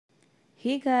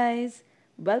Hey guys,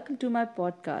 welcome to my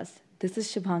podcast. This is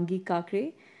Shubhangi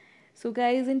Kakre. So,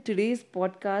 guys, in today's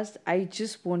podcast, I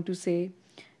just want to say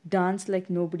dance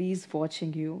like nobody's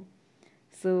watching you.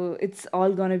 So, it's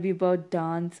all gonna be about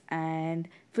dance and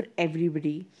for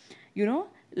everybody. You know,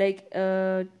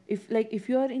 if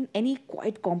you are in any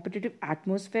quite competitive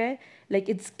atmosphere, like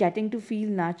it's getting to feel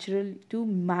natural to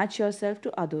match yourself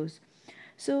to others.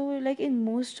 So like in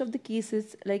most of the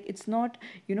cases, like it's not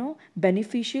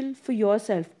beneficial for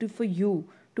yourself to for you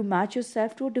to match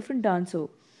yourself to a different dancer.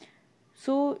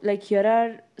 So like here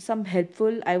are some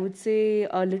helpful, I would say,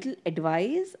 a little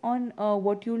advice on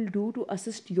what you'll do to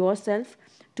assist yourself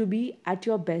to be at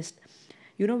your best,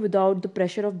 without the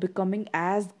pressure of becoming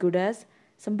as good as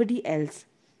somebody else.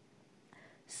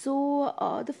 So,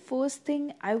 the first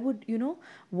thing I would,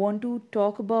 want to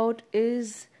talk about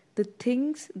is the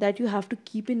things that you have to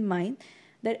keep in mind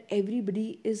that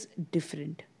everybody is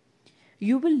different.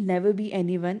 You will never be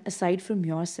anyone aside from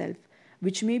yourself,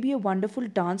 which may be a wonderful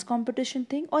dance competition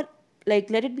thing or like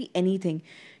let it be anything.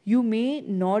 You may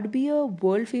not be a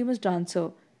world famous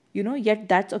dancer, yet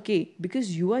that's okay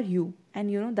because you are you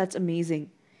and that's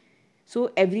amazing.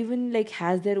 So everyone like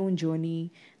has their own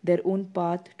journey, their own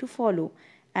path to follow,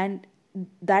 and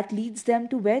that leads them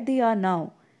to where they are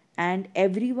now. And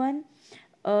everyone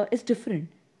is different.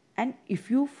 And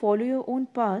if you follow your own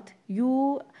path,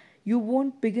 you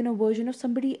won't begin a version of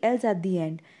somebody else at the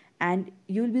end, and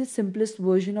you'll be the simplest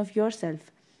version of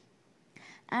yourself.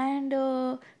 And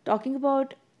talking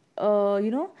about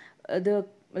the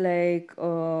like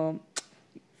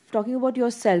talking about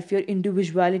yourself, your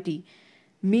individuality,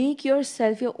 make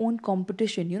yourself your own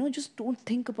competition. Just don't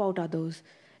think about others.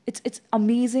 It's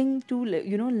amazing to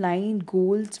line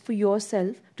goals for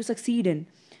yourself to succeed in,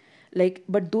 like,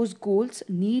 but those goals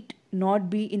need not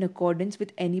be in accordance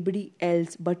with anybody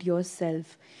else but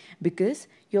yourself, because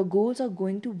your goals are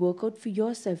going to work out for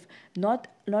yourself, not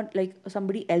like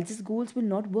somebody else's goals will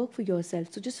not work for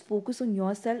yourself. So just focus on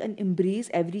yourself and embrace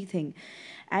everything.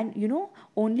 And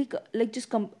only like just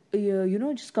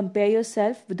compare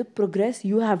yourself with the progress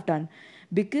you have done,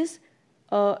 because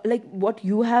like what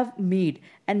you have made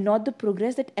and not the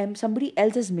progress that somebody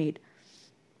else has made.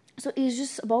 So it's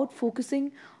just about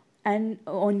focusing and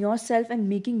on yourself and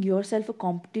making yourself a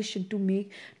competition to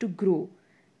make to grow.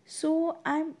 So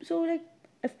I'm so like,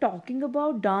 if talking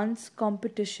about dance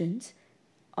competitions,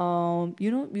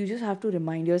 you just have to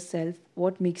remind yourself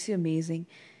what makes you amazing.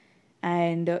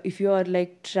 And if you are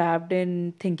like trapped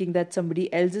in thinking that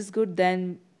somebody else is good,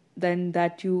 then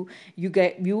that you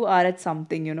are at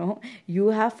something, you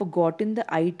have forgotten the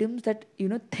items that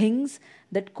things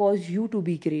that cause you to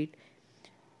be great,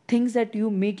 things that you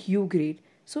make you great.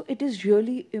 So it is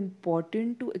really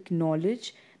important to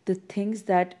acknowledge the things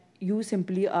that you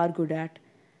simply are good at.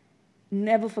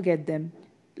 Never forget them.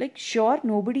 Like, sure,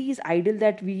 nobody is idle,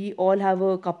 that we all have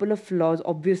a couple of flaws,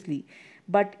 obviously.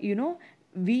 But,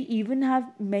 we even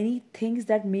have many things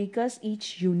that make us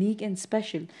each unique and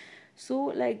special. So,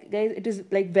 like, guys, it is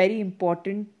like very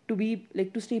important to be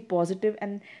like to stay positive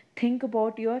and think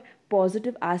about your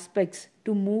positive aspects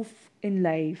to move in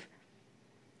life.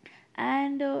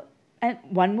 And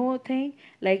one more thing,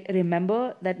 like,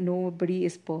 remember that nobody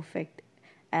is perfect,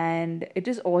 and it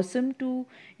is awesome to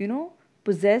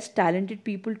possess talented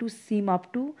people to seem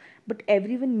up to, but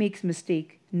everyone makes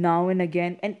mistake now and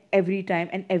again and every time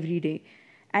and every day.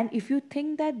 And if you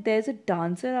think that there's a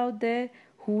dancer out there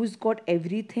who's got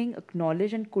everything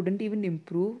acknowledged and couldn't even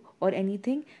improve or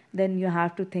anything, then you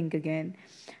have to think again.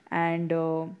 And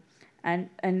uh, and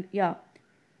and yeah,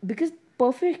 because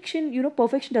perfection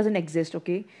doesn't exist,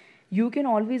 okay? You can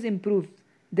always improve.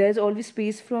 There's always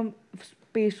space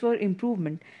for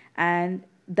improvement. And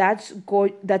that's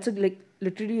a like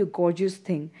literally a gorgeous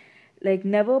thing. Like,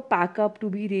 never pack up to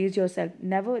be raised yourself,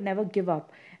 never give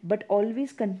up, but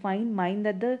always confine mind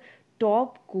that the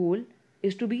top goal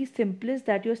is to be simplest,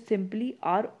 that you simply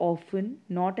are often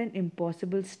not an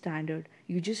impossible standard.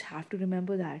 You just have to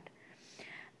remember that.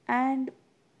 And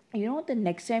the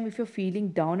next time if you're feeling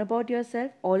down about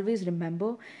yourself, always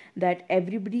remember that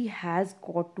everybody has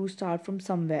got to start from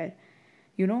somewhere,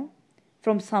 you know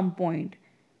from some point.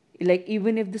 Like,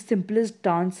 even if the simplest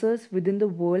dancers within the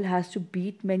world has to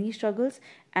beat many struggles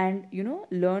and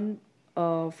learn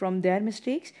from their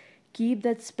mistakes, keep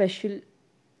that special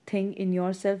thing in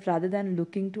yourself rather than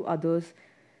looking to others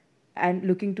and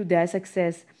looking to their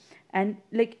success. And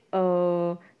like,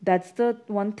 that's the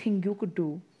one thing you could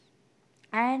do.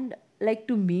 And like,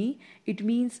 to me, it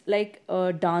means like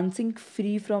dancing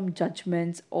free from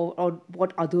judgments, or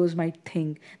what others might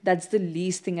think. That's the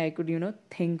least thing I could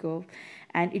think of.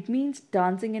 And it means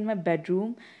dancing in my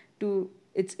bedroom to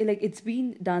It's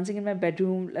been dancing in my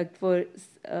bedroom like for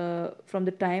from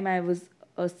the time I was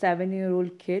a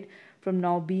 7-year-old kid, from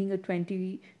now being a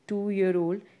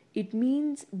 22-year-old. It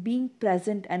means being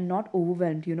present and not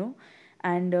overwhelmed,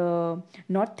 and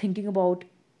not thinking about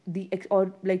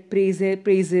or like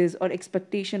praises or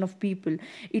expectation of people.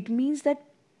 It means that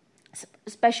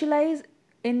specialize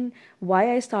in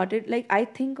why I started, like I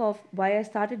think of why I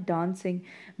started dancing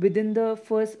within the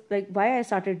first, like why I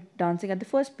started dancing at the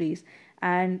first place.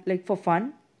 And like for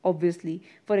fun, obviously,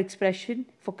 for expression,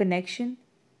 for connection.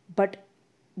 But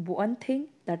one thing,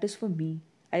 that is for me.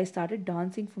 I started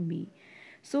dancing for me.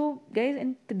 So guys,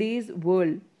 in today's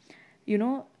world,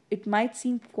 it might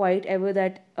seem quite ever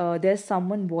that there's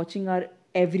someone watching our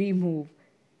every move.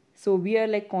 So we are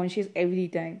like conscious every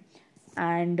time.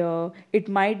 And it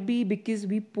might be because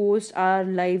we post our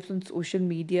lives on social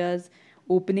medias,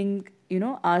 opening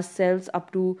ourselves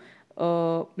up to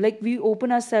like we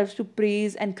open ourselves to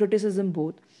praise and criticism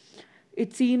both.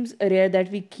 It seems rare that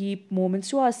we keep moments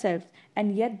to ourselves,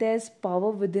 and yet there's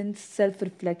power within self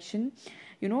reflection,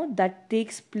 that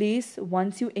takes place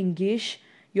once you engage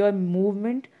your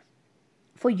movement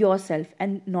for yourself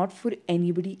and not for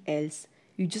anybody else.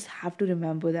 You just have to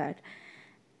remember that.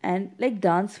 And like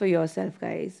dance for yourself,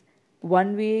 guys.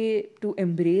 One way to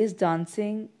embrace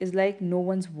dancing is like no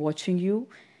one's watching you,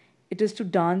 it is to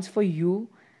dance for you.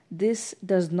 This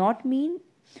does not mean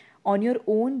on your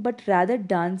own, but rather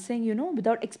dancing,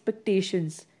 without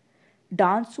expectations.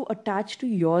 Dance to attach to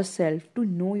yourself, to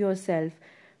know yourself,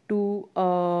 to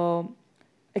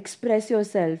express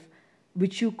yourself,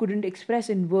 which you couldn't express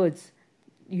in words.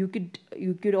 You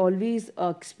could always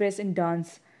express in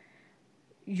dance.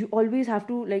 You always have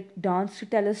to like dance to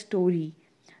tell a story.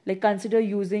 Like consider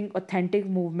using authentic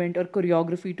movement or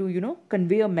choreography to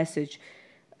convey a message,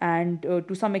 and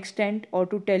to some extent, or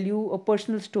to tell you a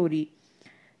personal story.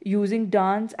 Using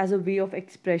dance as a way of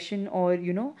expression, or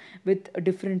with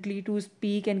differently to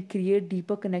speak and create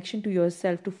deeper connection to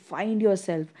yourself, to find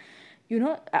yourself,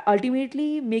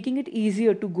 ultimately making it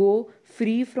easier to go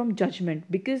free from judgment,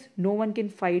 because no one can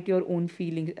fight your own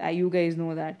feelings. You guys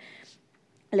know that,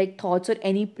 like thoughts or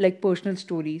any like personal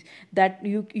stories, that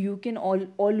you can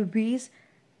always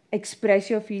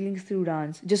express your feelings through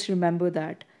dance. Just remember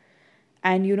that.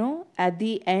 And at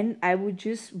the end, I would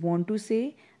just want to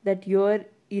say that your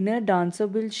inner dancer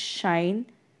will shine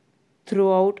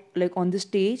throughout, like on the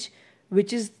stage,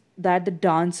 which is that the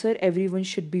dancer everyone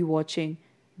should be watching.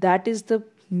 That is the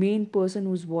main person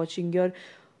who's watching your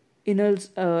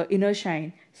inner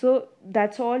shine. So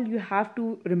that's all you have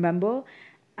to remember,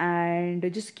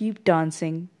 and just keep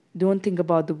dancing. Don't think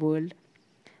about the world.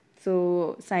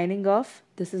 So signing off,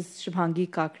 this is Shubhangi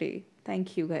Kakre.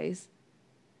 Thank you, guys.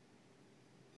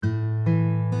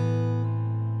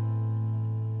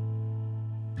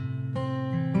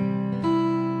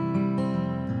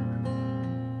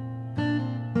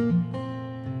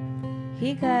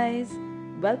 Hey guys,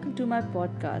 welcome to my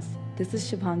podcast. This is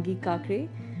Shubhangi Kakre.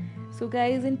 So,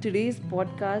 guys, in today's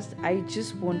podcast, I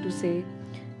just want to say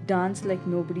dance like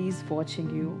nobody's watching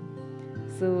you.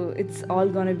 So, it's all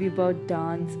gonna be about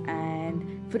dance and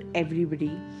for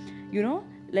everybody. You know,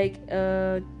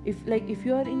 if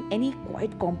you're in any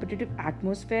quite competitive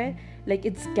atmosphere, like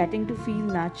it's getting to feel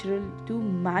natural to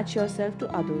match yourself to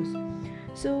others.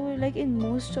 So like in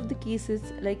most of the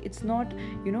cases, like it's not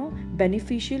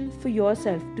beneficial for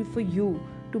yourself to for you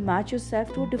to match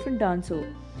yourself to a different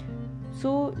dancer.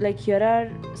 So like here are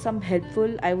some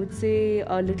helpful, I would say,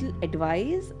 a little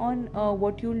advice on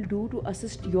what you'll do to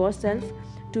assist yourself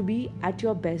to be at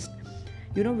your best,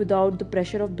 without the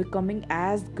pressure of becoming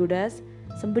as good as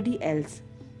somebody else.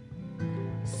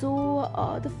 So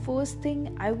the first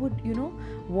thing I would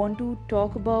want to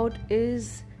talk about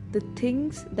is the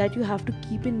things that you have to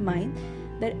keep in mind,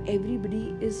 that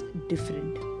everybody is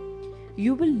different.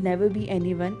 You will never be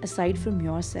anyone aside from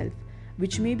yourself,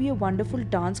 which may be a wonderful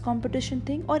dance competition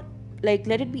thing, or like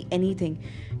let it be anything.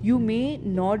 You may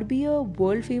not be a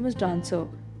world famous dancer,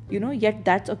 yet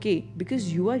that's okay,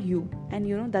 because you are you,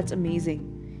 and that's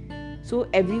amazing. So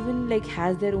everyone like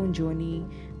has their own journey,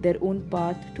 their own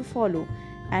path to follow,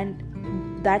 and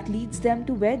that leads them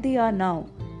to where they are now.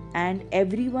 And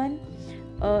everyone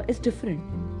is different,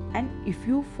 and if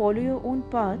you follow your own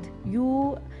path,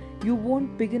 you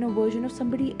won't begin a version of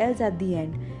somebody else at the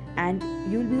end, and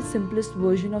you'll be the simplest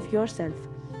version of yourself.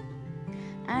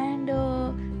 And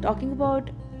talking about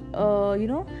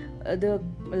the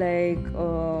like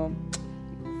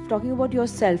talking about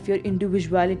yourself, your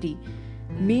individuality,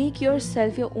 make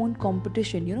yourself your own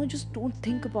competition. Just don't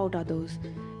think about others.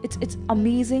 It's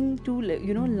amazing to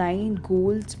line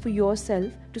goals for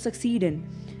yourself to succeed in.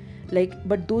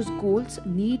 But those goals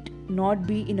need not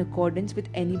be in accordance with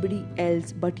anybody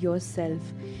else but yourself,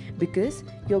 because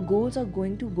your goals are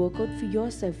going to work out for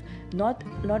yourself, not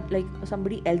like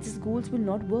somebody else's goals will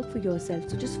not work for yourself.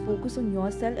 So just focus on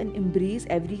yourself and embrace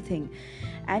everything.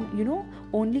 And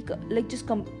only just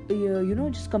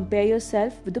compare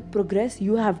yourself with the progress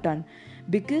you have done,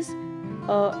 because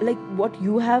what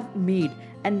you have made,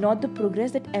 and not the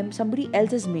progress that somebody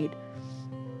else has made.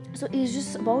 So it's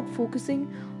just about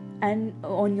focusing and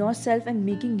on yourself and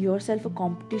making yourself a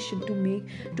competition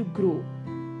to grow.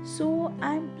 So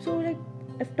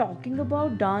if talking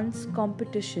about dance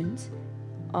competitions,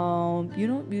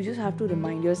 you just have to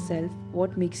remind yourself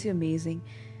what makes you amazing.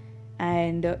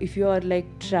 And if you are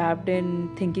like trapped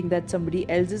in thinking that somebody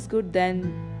else is good,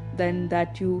 then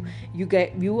that you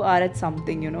are at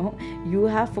something, you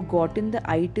have forgotten the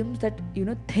items that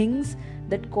things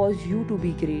that cause you to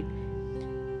be great,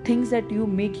 things that you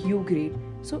make you great.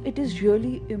 So it is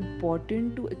really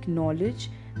important to acknowledge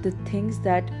the things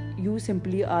that you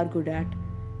simply are good at.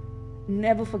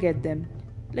 Never forget them.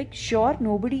 Like, sure,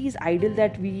 nobody is idle,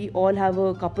 that we all have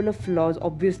a couple of flaws,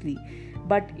 obviously,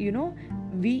 but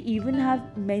we even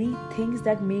have many things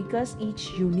that make us each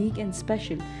unique and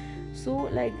special. So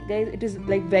like guys, it is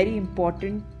like very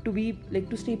important to be like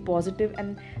to stay positive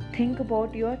and think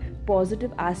about your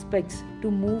positive aspects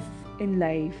to move in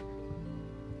life.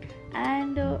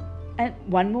 And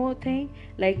one more thing,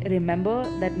 like, remember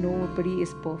that nobody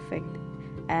is perfect,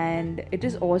 and it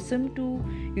is awesome to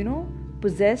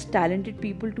possess talented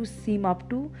people to seem up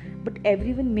to, but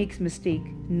everyone makes mistake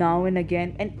now and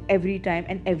again, and every time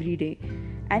and every day.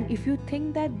 And if you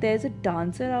think that there's a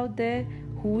dancer out there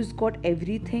who's got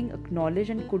everything acknowledged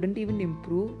and couldn't even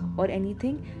improve or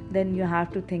anything, then you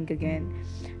have to think again.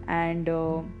 And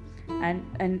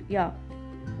yeah,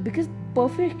 because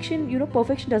perfection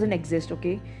doesn't exist.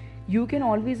 Okay, you can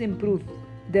always improve.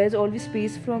 There's always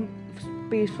space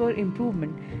for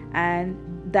improvement, and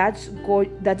that's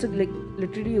like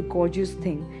literally a gorgeous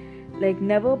thing. Like,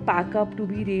 never pack up to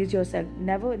be raised yourself,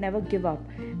 never give up,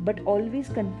 but always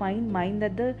confine mind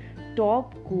that the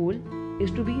top goal is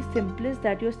to be simplest,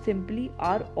 that you simply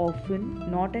are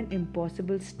often not an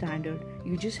impossible standard.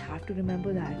 You just have to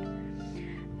remember that.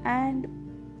 And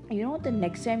the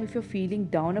next time if you're feeling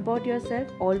down about yourself,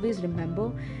 always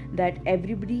remember that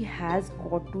everybody has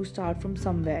got to start from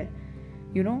somewhere,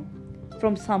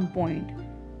 from some point.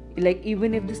 Like,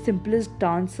 even if the simplest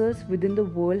dancers within the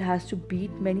world has to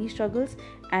beat many struggles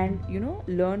and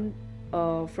learn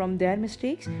from their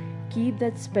mistakes, keep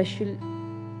that special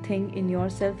thing in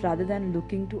yourself rather than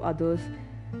looking to others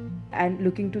and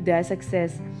looking to their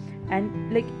success.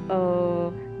 And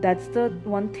that's the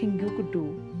one thing you could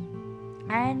do.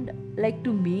 And like,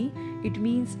 to me, it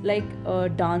means like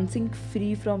dancing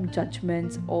free from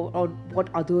judgments or what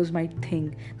others might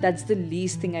think. That's the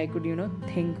least thing I could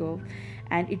think of.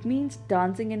 And it means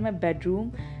dancing in my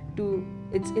bedroom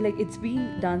it's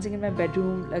been dancing in my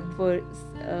bedroom like for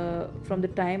from the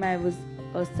time I was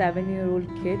a 7-year-old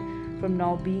kid, from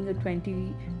now being a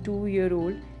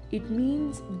 22-year-old. It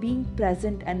means being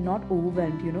present and not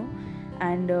overwhelmed,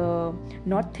 and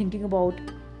not thinking about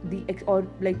or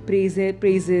like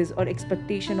praises or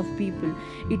expectation of people.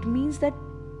 It means that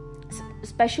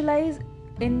specialize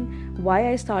in why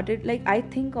I started, like, I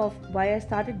think of why I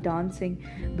started dancing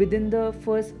within the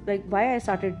first, like, why I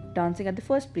started dancing at the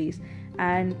first place.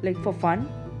 And like, for fun,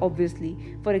 obviously,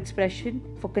 for expression,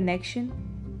 for connection,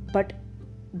 but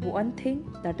one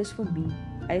thing, that is for me.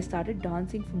 I started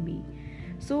dancing for me.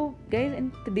 So guys,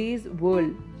 in today's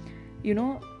world,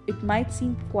 it might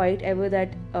seem quite ever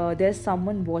that there's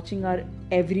someone watching our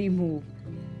every move,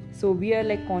 so we are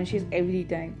like conscious every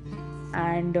time.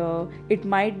 And it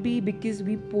might be because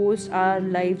we post our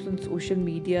lives on social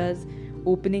medias,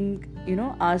 opening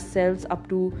ourselves up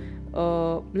to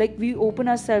like, we open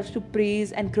ourselves to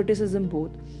praise and criticism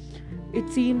both. It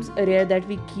seems rare that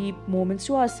we keep moments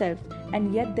to ourselves,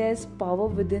 and yet there's power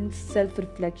within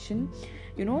self-reflection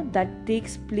that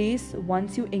takes place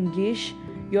once you engage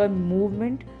your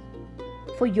movement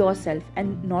for yourself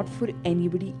and not for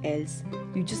anybody else.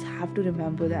 You just have to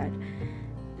remember that.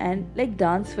 And like,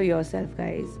 dance for yourself,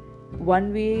 guys.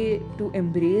 One way to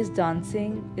embrace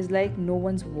dancing is like, no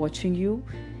one's watching you.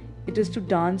 It is to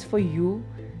dance for you.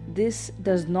 This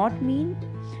does not mean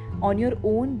on your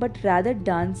own, but rather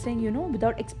dancing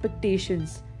without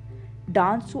expectations.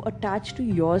 Dance to attach to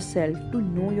yourself, to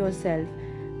know yourself,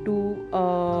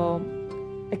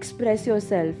 to express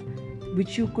yourself,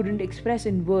 which you couldn't express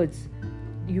in words.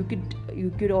 You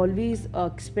could always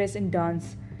express in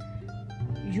dance.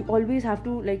 You always have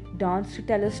to like dance to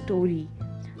tell a story.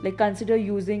 Like consider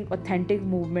using authentic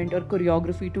movement or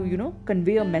choreography to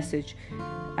convey a message,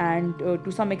 and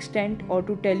to some extent, or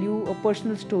to tell you a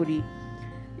personal story,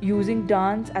 using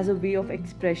dance as a way of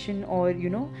expression, or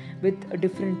with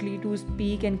differently to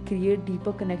speak and create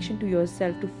deeper connection to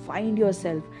yourself, to find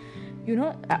yourself,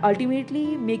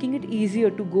 ultimately making it easier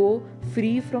to go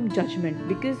free from judgment,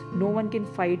 because no one can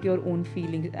fight your own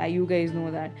feelings. You guys know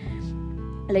that,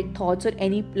 like thoughts or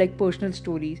any like personal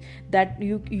stories, that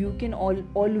you can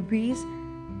always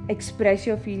express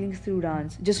your feelings through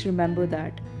dance. Just remember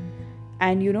that.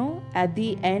 And at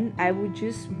the end, I would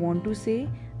just want to say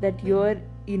that your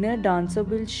inner dancer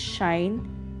will shine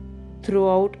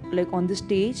throughout, like on the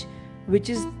stage, which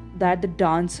is that the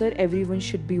dancer everyone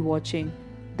should be watching.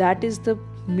 That is the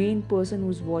main person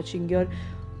who's watching your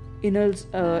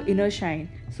inner shine.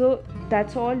 So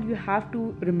that's all you have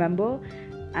to remember,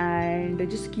 and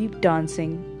just keep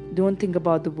dancing. Don't think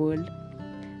about the world.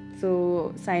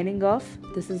 So signing off,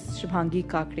 this is Shubhangi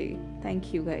Kakre.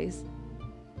 Thank you guys.